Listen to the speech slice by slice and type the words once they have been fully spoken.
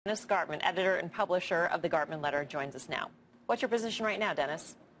Dennis Gartman, editor and publisher of the Gartman Letter, joins us now. What's your position right now,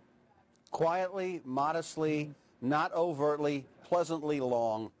 Dennis? Quietly, modestly, not overtly, pleasantly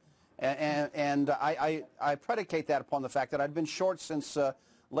long. And I predicate that upon the fact that I'd been short since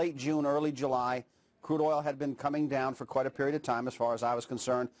late June, early July. Crude oil had been coming down for quite a period of time as far as I was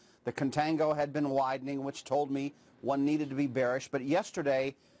concerned. The contango had been widening, which told me one needed to be bearish. But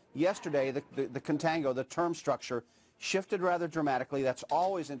yesterday the contango, the term structure, shifted rather dramatically. That's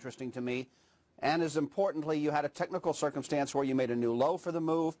always interesting to me. And as importantly, you had a technical circumstance where you made a new low for the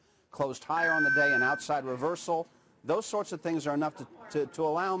move, closed higher on the day, an outside reversal. Those sorts of things are enough to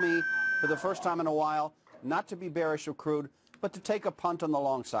allow me, for the first time in a while, not to be bearish of crude, but to take a punt on the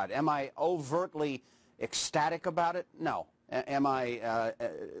long side. Am I overtly ecstatic about it? No. Am I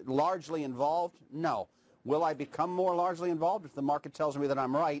largely involved? No. Will I become more largely involved if the market tells me that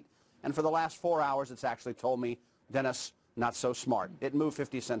I'm right? And for the last 4 hours, it's actually told me, Dennis, not so smart. It moved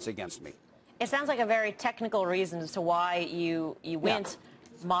 50 cents against me. It sounds like a very technical reason as to why you went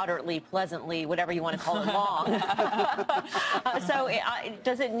moderately, pleasantly, whatever you want to call it, long.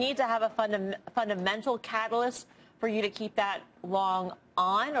 Does it need to have a fundamental catalyst for you to keep that long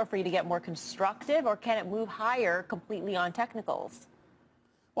on, or for you to get more constructive, or can it move higher completely on technicals?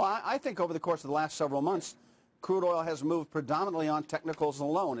 Well, I think over the course of the last several months, crude oil has moved predominantly on technicals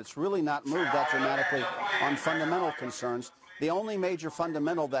alone. It's really not moved that dramatically on fundamental concerns. The only major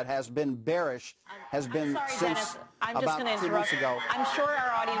fundamental that has been bearish has been since about 2 months ago. I'm sure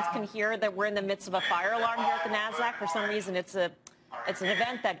our audience can hear that we're in the midst of a fire alarm here at the NASDAQ. For some reason, it's an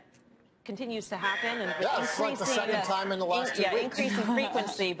event that continues to happen, and it's like the second time in the last 2 weeks. Increasing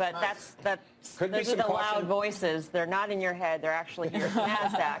frequency, but those are the loud voices. They're not in your head. They're actually here at the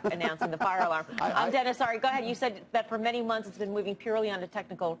NASDAQ announcing the fire alarm. Dennis, sorry, go ahead. You said that for many months it's been moving purely on a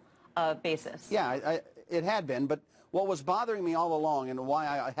technical basis. Yeah, it had been, but what was bothering me all along and why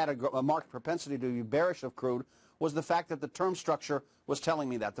I had a marked propensity to be bearish of crude was the fact that the term structure was telling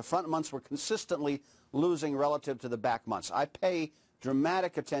me that. The front months were consistently losing relative to the back months. I pay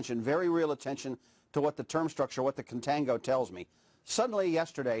dramatic attention, very real attention, to what the term structure, what the contango tells me. Suddenly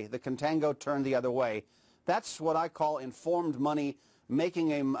yesterday, the contango turned the other way. That's what I call informed money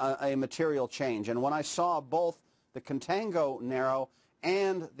making a material change. And when I saw both the contango narrow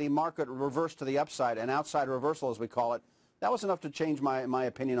and the market reverse to the upside, an outside reversal as we call it, that was enough to change my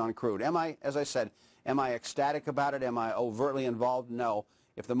opinion on crude. Am I, as I said, am I ecstatic about it? Am I overtly involved? No.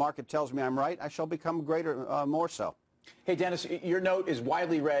 If the market tells me I'm right, I shall become more so. Hey, Dennis, your note is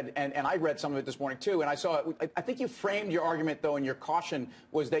widely read, and I read some of it this morning, too. And I saw it. I think you framed your argument, though, and your caution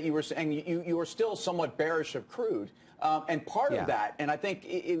was that you were saying you were still somewhat bearish of crude. And part of that, and I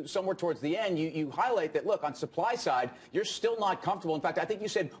think somewhere towards the end, you highlight that, look, on supply side, you're still not comfortable. In fact, I think you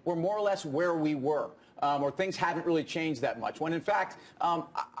said we're more or less where we were, or things haven't really changed that much. When, in fact,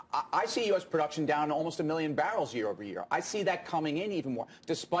 I see U.S. production down almost 1 million barrels year over year. I see that coming in even more,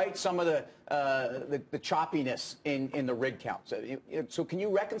 despite some of the choppiness in the rig count. So can you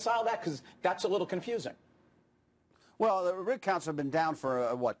reconcile that? Because that's a little confusing. Well, the rig counts have been down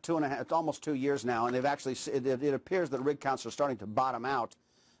for, what, almost 2 years now, and they've actually, it appears that rig counts are starting to bottom out.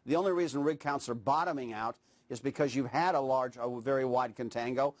 The only reason rig counts are bottoming out is because you've had a very wide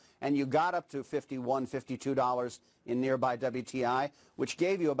contango, and you got up to $51, $52 in nearby WTI, which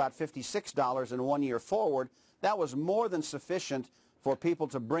gave you about $56 in 1 year forward. That was more than sufficient for people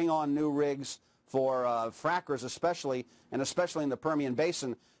to bring on new rigs, for frackers especially, and especially in the Permian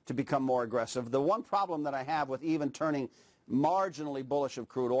Basin, to become more aggressive. The one problem that I have with even turning marginally bullish of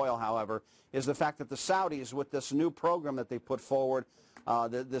crude oil, however, is the fact that the Saudis, with this new program that they put forward,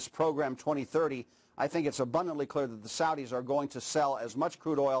 this program 2030, I think it's abundantly clear that the Saudis are going to sell as much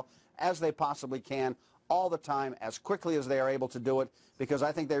crude oil as they possibly can, all the time, as quickly as they are able to do it, because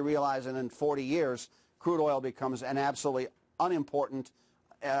I think they realize that in 40 years, crude oil becomes an absolutely unimportant,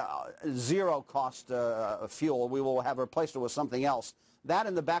 zero-cost fuel. We will have replaced it with something else. That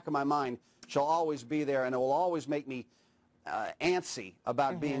in the back of my mind shall always be there, and it will always make me antsy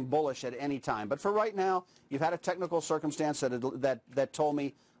about being bullish at any time. But for right now, you've had a technical circumstance that told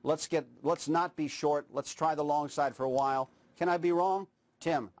me, let's not be short. Let's try the long side for a while. Can I be wrong?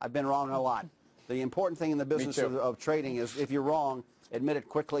 Tim, I've been wrong a lot. The important thing in the business of trading is if you're wrong, admit it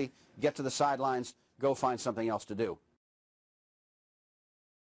quickly, get to the sidelines, go find something else to do.